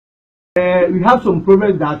we have some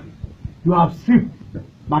problems that you have stripped,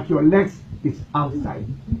 but your legs is outside.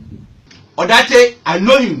 Odatey, I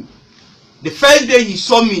know him. The first day he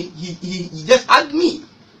saw me, he just hugged me.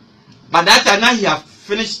 But that time now he have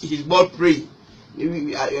finished his ball praying.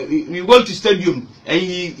 We went to stadium and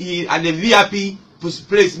he at the VIP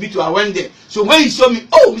place. Me too, I went there. So when he saw me,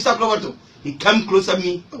 oh, Mr. Akrobeto, he came closer to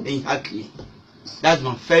me and he hugged me. That's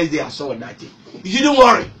my first day I saw Odatey. You shouldn't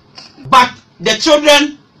worry. But the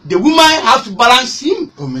children, the woman have to balance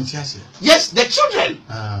him. Oh, yes, the children,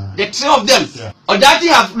 the three of them. Yeah. Odatey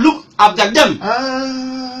have looked after them.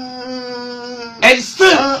 And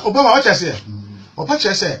still, Obama, what I say? What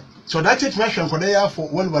I say? So that it mentioned for there for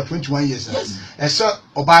 21 years. Yes. And so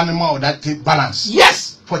Obama that balance.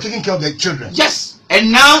 Yes. For taking care of the children. Yes.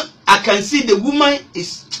 And now I can see the woman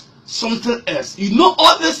is something else. You know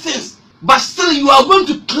all these things, but still you are going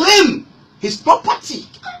to claim his property.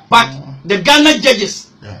 But the Ghana judges,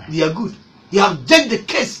 they are good. They have judged the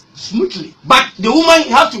case smoothly. But the woman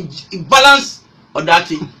have to balance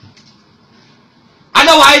Odatey.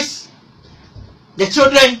 Otherwise, the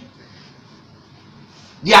children,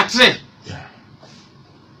 they are trained. Yeah.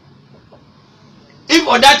 If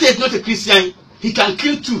Odatey is not a Christian, he can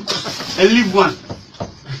kill two and leave one.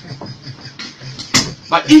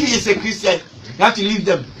 But if he is a Christian, you have to leave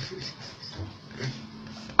them.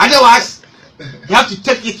 Otherwise, you have to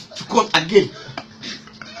take it to court again.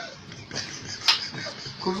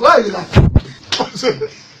 Why are you laughing?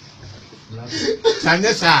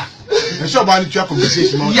 Sanyesa, I saw about the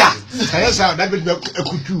conversation. Yeah. Sanyesa, that will be a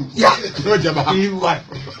kutu. Yeah.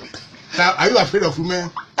 Are you afraid of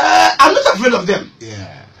women? I'm not afraid of them.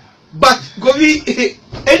 Yeah. But Kofi,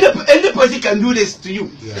 any person can do this to you.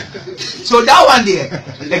 Yeah. So that one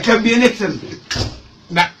there can be anything.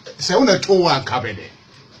 Now, say when I told one cabin.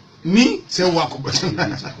 Me? Say what?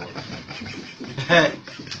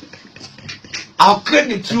 I'll cut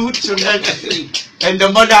the two children and the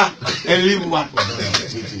mother and leave one.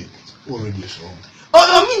 Oh,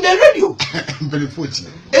 I mean the radio. Very 40.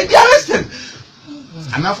 And they are listening.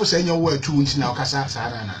 And now for saying your word too now,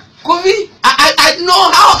 Kasarana. Kofi, I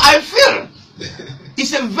know how I feel.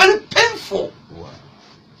 It's a very painful.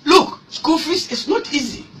 Look, school fees is not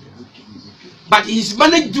easy. But he's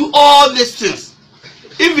managed to do all these things.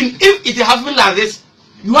 Even if it happens like this,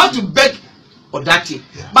 you have to beg Odatey.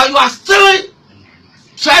 Yeah. But you are still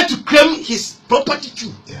trying to claim his property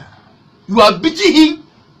too. Yeah. You are beating him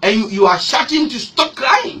and you are shouting to stop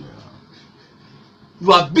crying.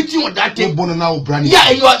 You are beating Odatey. Yeah,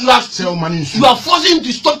 and you are forcing him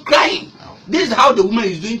to stop crying. This is how the woman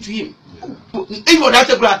is doing to him. If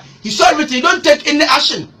Odatey cry, he saw everything, he don't take any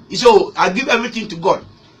action. He said, oh, I give everything to God.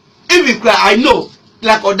 If he cry, I know,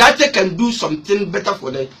 like Odatey can do something better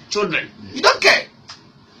for the children. You don't care.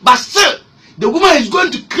 But still, the woman is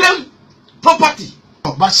going to claim property.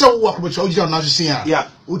 But so work with Kojo now to see her. Yeah.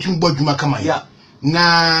 Yeah.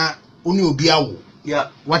 Na uni obiawo. Yeah.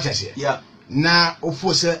 What I say? Yeah. Na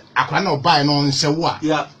ofo se akwa na oba no nsewo a.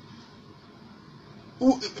 Yeah.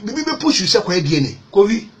 Bibi be push you say kwa die ne.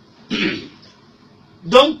 Kofi,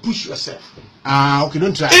 don't push yourself. Okay,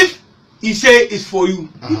 don't try. If he say it's for you,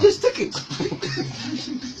 you just take it.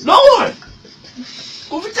 Don't worry.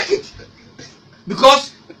 Kofi, take it.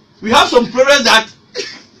 Because we have some problems that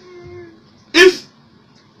if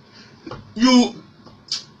you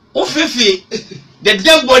Ofefe, the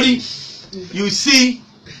dead body you see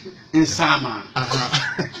in Sama.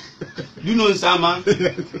 You know in Sama?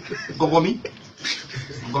 Gogomi?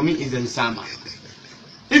 Gogomi is in Sama.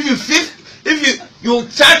 If you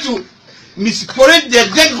try to misquote the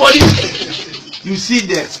dead body, you see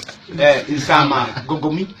the in Sama.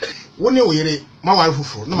 Gogomi. One year we my wife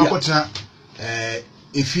for no matter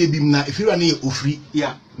if you be na if you are near Ofri.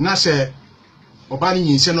 Yeah. Na say Obani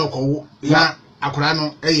yinse no kowo na akura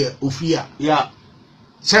no eye Ofri a. Yeah.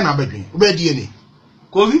 Say na bedwen. Obedi ene.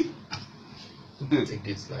 Kofi? Take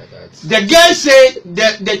this like that. The girl say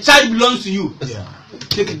the child belongs to you. Yeah.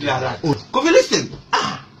 Take it like that. Kofi, listen.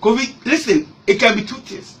 Kofi, listen. It can be two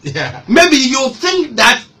things. Yeah. Maybe you think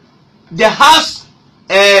that the house,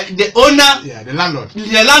 the owner, yeah, the landlord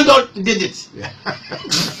did it. Yeah.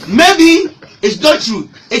 Maybe it's not true.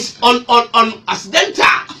 It's on accidental.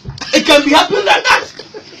 It can be happening like that.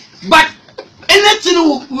 But anything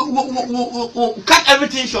will cut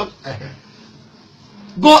everything short.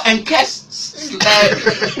 Go and curse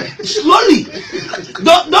slowly.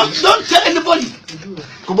 Don't tell anybody.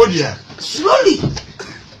 Cambodia. Slowly.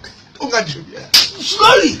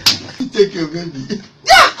 Slowly. Take your baby.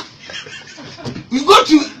 Yeah. You go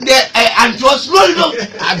to the Antwi slowly. No.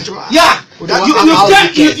 Yeah.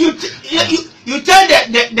 You tell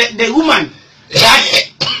the woman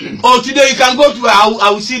that Oh, today you can go to I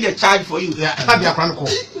will see the child for you. Yeah, I have a call.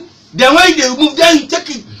 Then when they move, then you take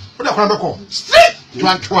it. What a call. Straight. To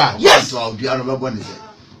Antwi. Yes. Do you remember what is it?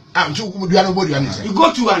 I'm too good. You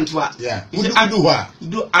go to Antwi. Yeah. You do what? You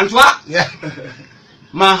do Antwi. Yeah.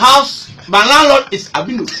 My house, my landlord is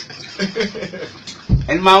Abino.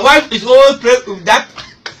 And my wife is always praying with that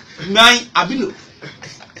man Abino.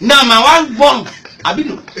 Now my wife born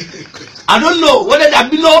Abino. I don't know whether the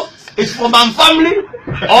Abino is from my family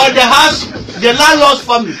or the house, the landlord's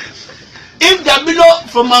family. If the Abino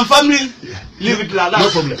from my family, leave it like that. No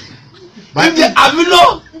problem. But if the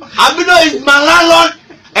Abino is my landlord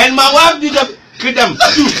and my wife did kill them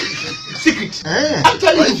too. Secret. I'm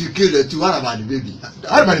telling you. If you kill the two, what about the baby?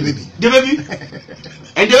 What about the baby? The baby.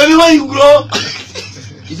 And the baby when you grow,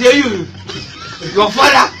 he say you, your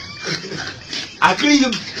father, I kill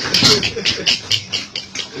you.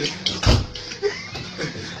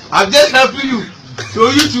 I'm just helping you. So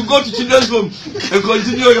you to go to children's home and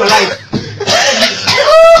continue your life.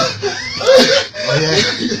 Oh yeah.